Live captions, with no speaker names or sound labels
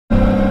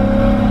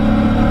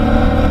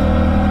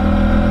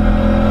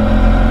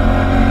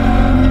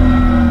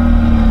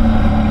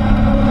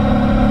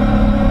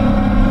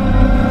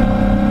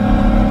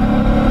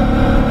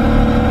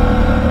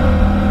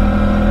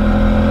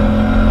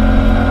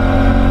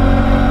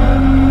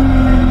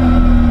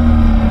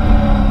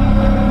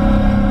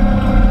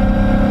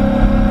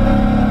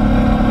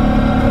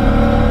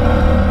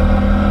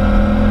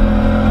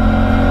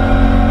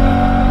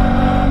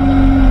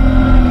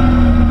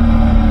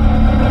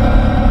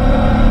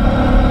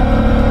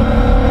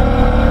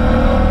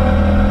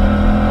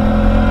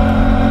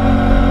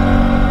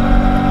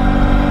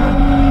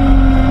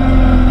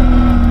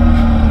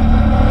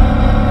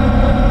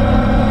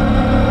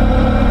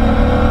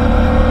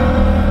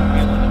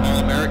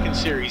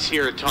series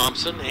here at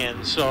Thompson,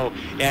 and so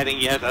adding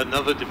yet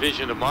another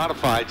division of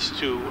modifieds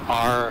to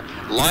our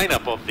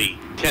lineup of the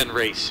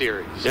 10-race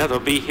series. Yeah, they'll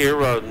be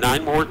here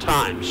 9 more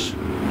times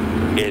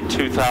in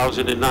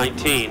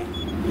 2019.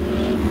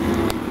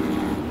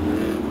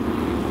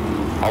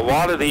 A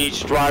lot of these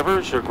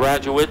drivers are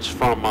graduates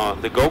from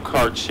the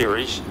go-kart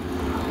series.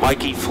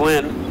 Mikey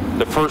Flynn,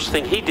 the first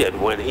thing he did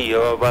when he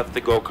left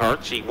the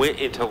go-karts, he went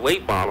into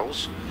late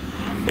models,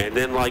 and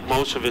then, like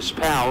most of his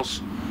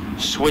pals,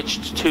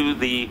 switched to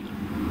the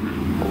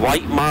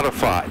light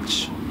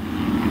modifieds.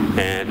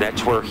 And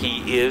that's where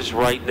he is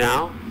right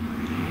now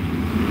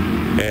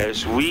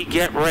as we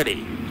get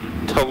ready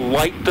to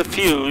light the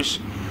fuse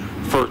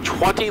for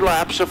 20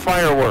 laps of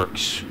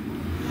fireworks.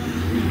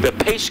 The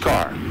pace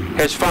car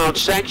has found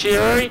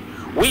sanctuary.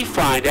 We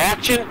find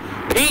action.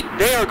 Pete,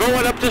 they are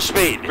going up to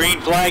speed.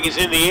 Green flag is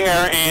in the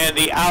air, and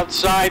the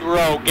outside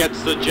row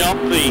gets the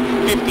jump. The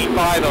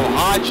 55 of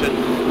Hodgson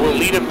will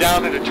lead him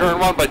down into turn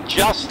 1, but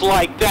just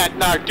like that,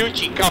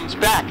 Narducci comes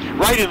back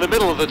right in the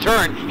middle of the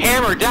turn,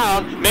 hammer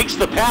down, makes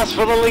the pass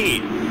for the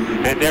lead.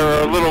 And there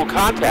are little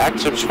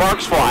contacts, some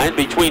sparks flying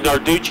between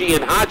Narducci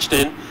and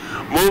Hodgson.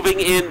 Moving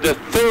into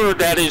third,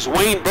 that is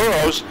Wayne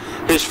Burrows,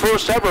 his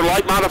first ever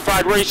light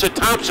modified race at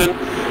Thompson,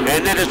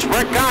 and then it's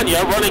Brett Gagne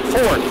running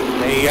fourth.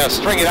 They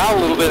string it out a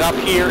little bit up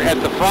here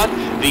at the front.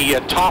 The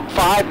top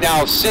 5,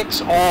 now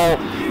 6, all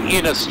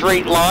in a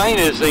straight line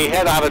as they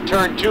head out of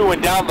turn 2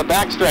 and down the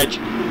backstretch.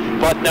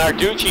 But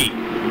Narducci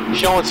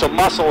showing some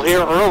muscle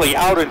here early,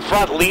 out in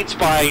front, leads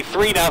by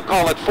 3, now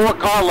call it 4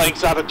 car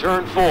lengths out of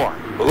turn 4.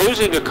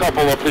 Losing a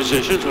couple of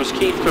positions was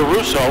Keith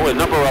Caruso at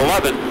number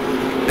 11.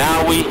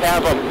 Now we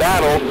have a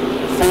battle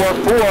for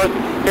fourth.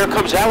 Here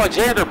comes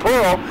Alexander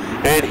Pearl,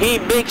 and he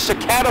makes a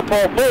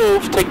catapult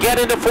move to get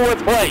into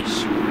 4th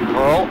place.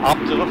 Pearl up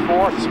to the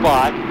 4th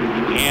spot,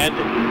 and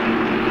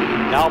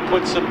now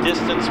puts some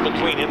distance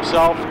between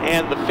himself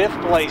and the 5th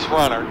place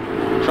runner,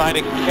 trying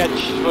to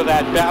catch for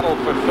that battle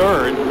for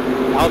 3rd.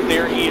 Out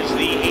there is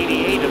the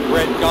 88 of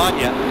Brett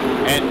Gagne,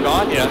 and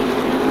Gagne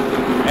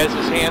has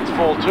his hands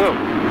full too.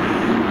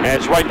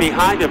 As right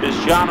behind him is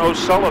John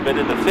O'Sullivan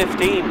in the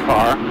 15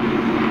 car.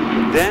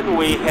 Then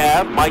we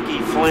have Mikey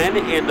Flynn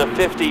in the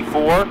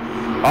 54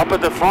 up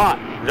at the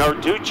front.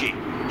 Narducci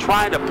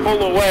trying to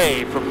pull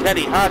away from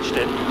Teddy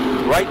Hodgson.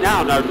 Right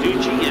now,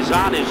 Narducci is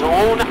on his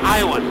own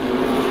island.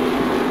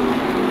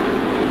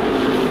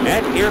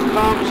 And here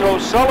comes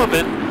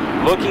O'Sullivan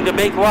looking to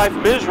make life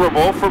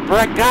miserable for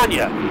Brett Gagne.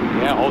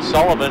 Yeah,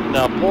 O'Sullivan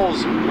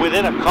pulls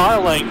within a car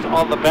length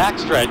on the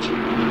backstretch.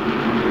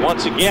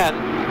 Once again,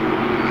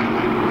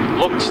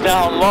 looks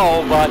down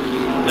low, but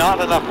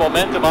not enough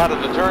momentum out of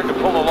the turn to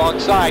pull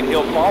alongside.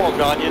 He'll follow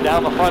Gagne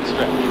down the front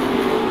stretch.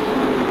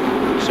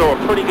 So a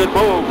pretty good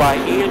move by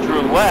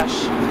Andrew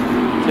Less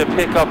to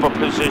pick up a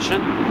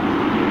position.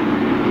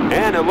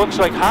 And it looks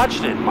like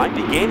Hodgson might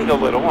be gaining a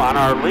little on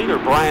our leader,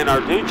 Brian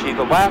Narducci.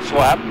 The last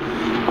lap,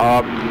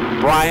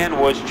 Brian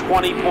was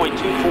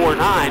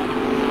 20.249,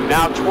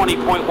 now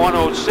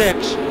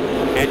 20.106,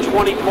 and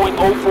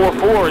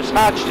 20.044 is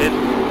Hodgson.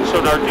 So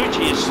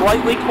Narducci is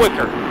slightly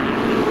quicker.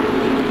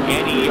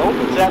 And he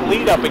opens that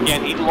lead up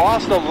again. He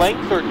lost a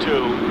length or 2.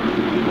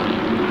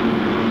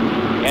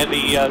 And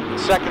the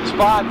second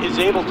spot is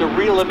able to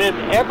reel him in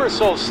ever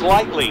so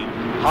slightly.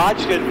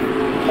 Hodgson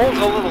pulls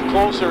a little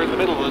closer in the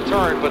middle of the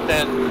turn, but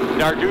then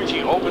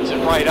Narducci opens it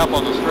right up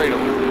on the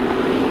straightaway.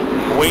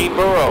 Wayne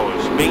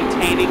Burrows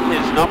maintaining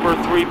his number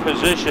 3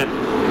 position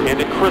in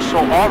the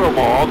Crystal Auto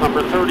Mall,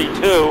 number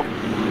 32.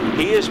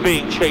 He is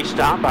being chased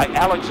down by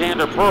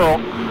Alexander Pearl.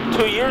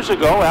 2 years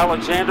ago,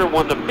 Alexander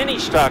won the mini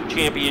stock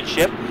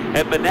championship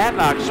at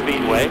Monadnock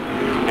Speedway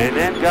and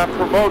then got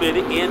promoted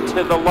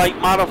into the light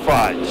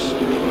modifieds.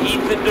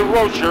 Ethan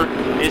DeRocher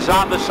is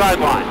on the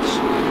sidelines.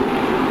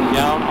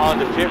 Down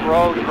onto pit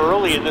road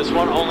early in this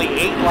one, only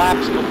 8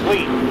 laps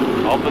complete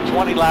of the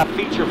 20-lap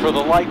feature for the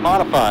light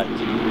modifieds.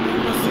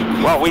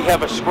 Well, we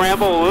have a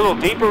scramble a little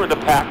deeper in the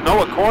pack.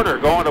 Noah Corner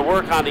going to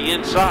work on the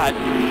inside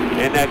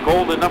in that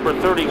golden number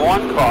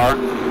 31 car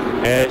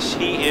as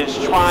he is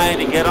trying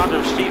to get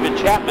under Stephen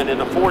Chapman in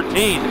the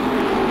 14.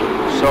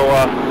 So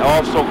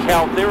also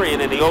Cal Therian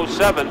in the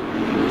 07.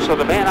 So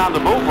the man on the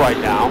move right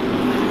now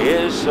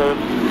is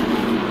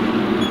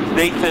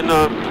Nathan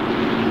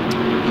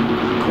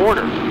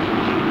Corner.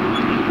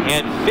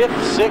 And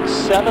 5th,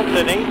 6th, 7th,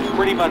 and 8th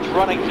pretty much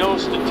running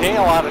nose to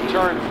tail out of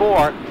turn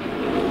 4.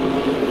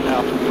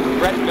 Now,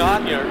 Brett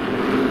Gagne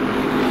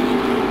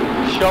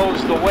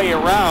shows the way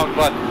around,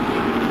 but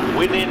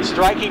within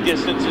striking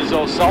distance is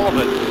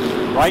O'Sullivan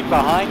right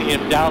behind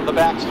him down the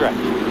backstretch.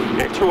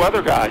 And 2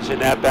 other guys in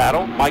that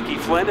battle, Mikey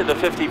Flynn in the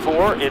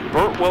 54 and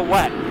Burt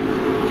Willett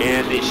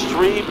in the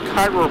Stream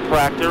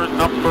Chiropractor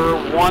number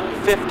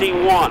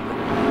 151.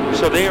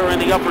 So they are in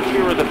the upper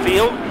tier of the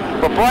field.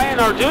 But Brian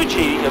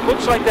Narducci, it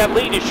looks like that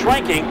lead is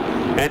shrinking,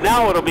 and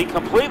now it'll be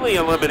completely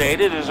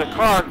eliminated as a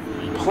car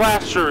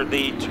plastered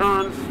the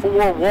turn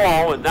 4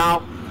 wall and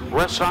now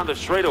rests on the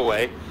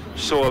straightaway.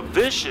 So a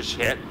vicious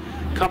hit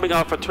coming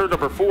off of turn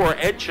number 4.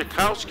 Ed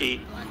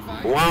Chakowski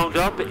wound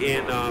up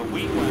in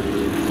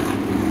Wheatland.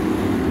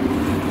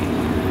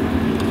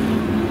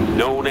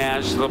 known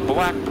as the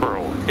Black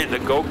Pearl in the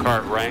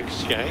go-kart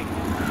ranks. Okay.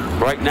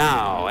 Right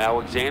now,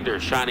 Alexander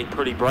is shining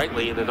pretty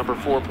brightly in the number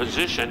 4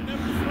 position,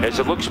 as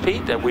it looks,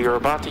 Pete, that we are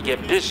about to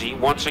get busy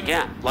once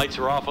again. Lights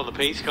are off on the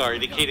pace car,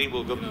 indicating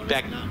we'll go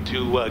back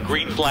to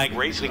green flag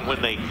racing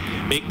when they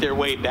make their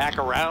way back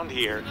around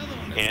here.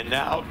 And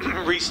now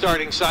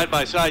restarting side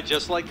by side,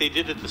 just like they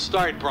did at the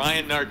start,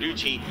 Brian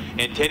Narducci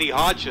and Teddy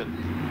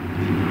Hodgson.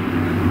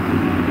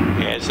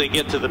 As they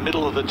get to the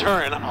middle of the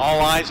turn,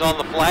 all eyes on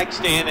the flag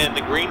stand, and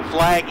the green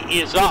flag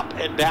is up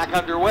and back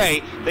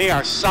underway. They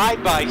are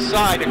side by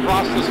side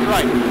across the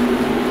stripe.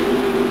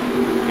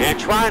 And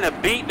trying to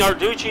beat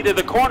Narducci to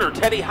the corner,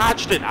 Teddy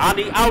Hodgson on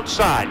the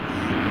outside,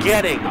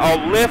 getting a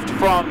lift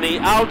from the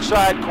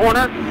outside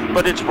corner,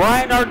 but it's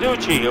Brian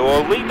Narducci who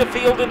will lead the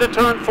field into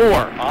turn 4.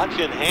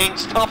 Hodgson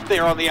hangs tough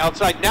there on the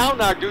outside. Now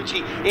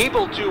Narducci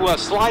able to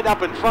slide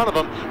up in front of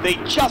him. They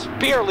just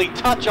barely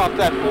touch off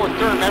that 4th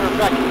turn. Matter of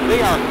fact,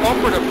 they are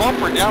bumper to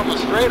bumper down the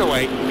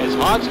straightaway as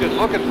Hodgson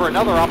looking for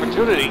another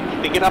opportunity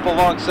to get up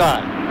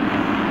alongside.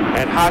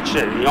 And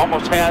Hodgson, he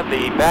almost had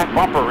the back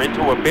bumper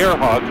into a bear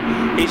hug.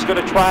 He's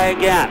going to try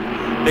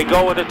again. They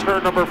go into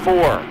turn number 4.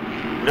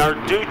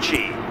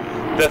 Narducci,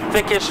 the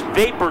thickest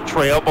vapor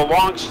trail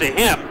belongs to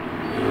him.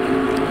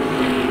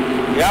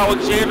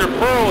 Alexander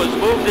Pearl has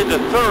moved into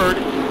 3rd,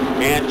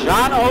 and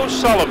John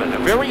O'Sullivan, a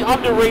very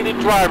underrated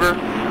driver.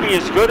 He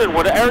is good in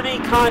whatever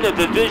kind of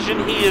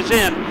division he is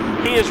in.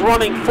 He is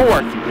running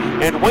 4th,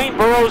 and Wayne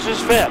Burrows is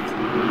 5th.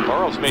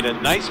 Burrows made a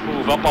nice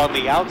move up on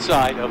the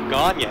outside of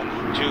Gagne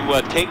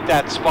to take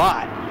that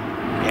spot,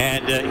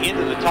 and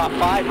into the top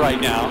 5 right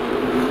now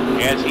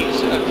as he's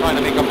trying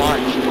to make a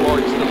march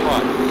towards the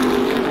front.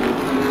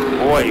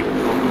 Boy,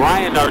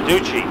 Brian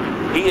Narducci,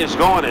 he is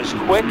going as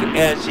quick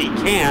as he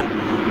can,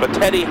 but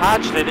Teddy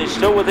Hodgson is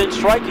still within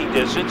striking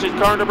distance in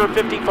car number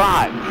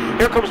 55.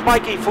 Here comes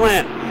Mikey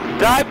Flynn.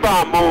 Dive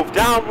bomb move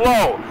down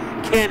low.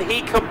 Can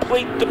he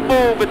complete the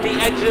move at the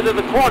exit of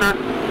the corner?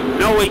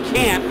 No, he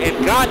can't,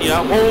 and Gagne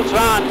holds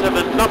on to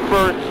the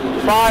number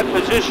 5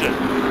 position.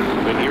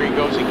 But here he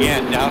goes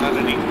again, down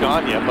underneath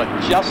Gagne, but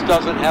just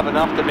doesn't have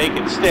enough to make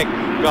it stick.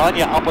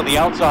 Gagne up on the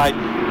outside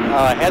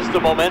has the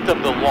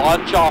momentum to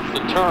launch off the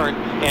turn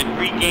and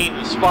regain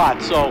the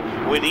spot. So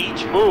with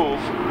each move,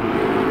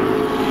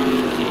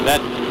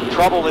 that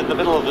trouble in the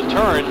middle of the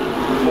turn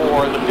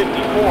for the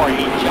 54,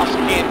 he just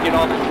can't get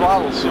on the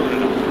throttle soon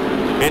enough.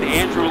 And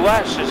Andrew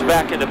Less is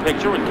back in the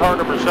picture in car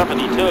number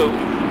 72,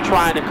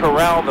 trying to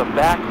corral the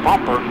back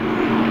bumper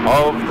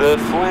of the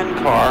Flynn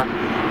car.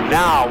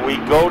 Now we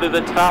go to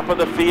the top of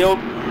the field.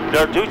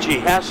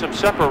 Narducci has some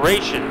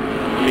separation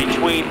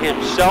between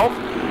himself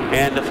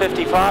and the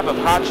 55 of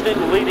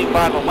Hodgson, leading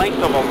by the length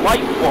of a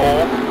light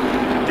pole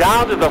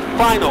down to the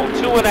final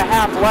 2.5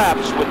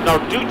 laps with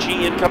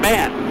Narducci in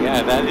command.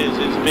 Yeah, that is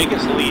his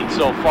biggest lead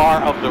so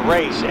far of the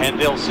race, and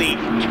they'll see 2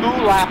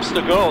 laps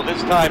to go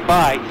this time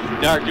by.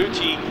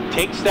 Narducci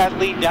takes that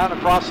lead down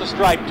across the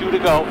stripe, 2 to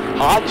go.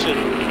 Hodgson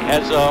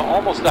has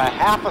almost a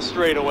half a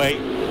straightaway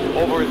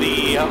over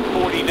the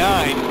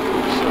 49,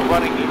 so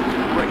running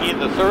in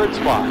the 3rd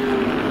spot.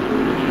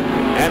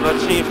 And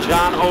let's see if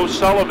John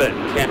O'Sullivan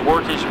can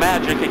work his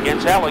magic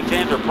against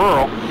Alexander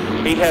Pearl.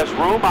 He has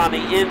room on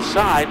the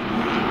inside.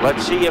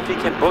 Let's see if he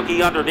can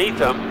boogie underneath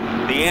him.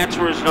 The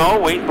answer is no.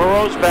 Wayne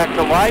Burrows back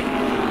to life.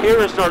 Here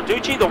is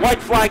Narducci. The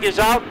white flag is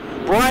out.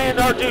 Brian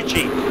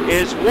Narducci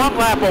is 1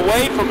 lap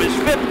away from his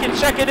 5th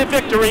consecutive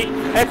victory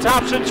at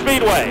Thompson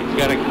Speedway. He's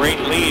got a great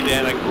lead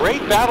and a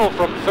great battle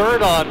from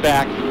 3rd on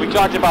back. We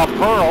talked about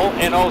Pearl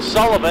and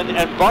O'Sullivan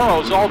and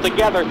Burrows all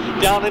together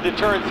down into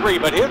turn 3.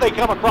 But here they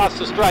come across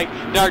the stripe.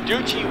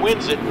 Narducci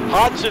wins it.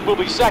 Hodgson will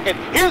be 2nd.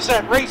 Here's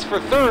that race for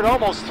 3rd,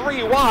 almost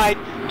 3 wide.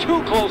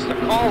 Too close to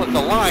call at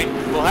the line.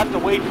 We'll have to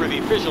wait for the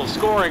official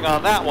scoring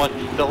on that one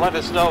to let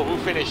us know who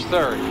finished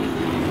 3rd.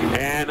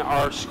 And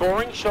our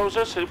scoring shows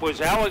us it was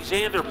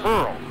Alexander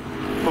Pearl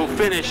who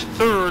finished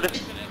 3rd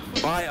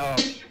by a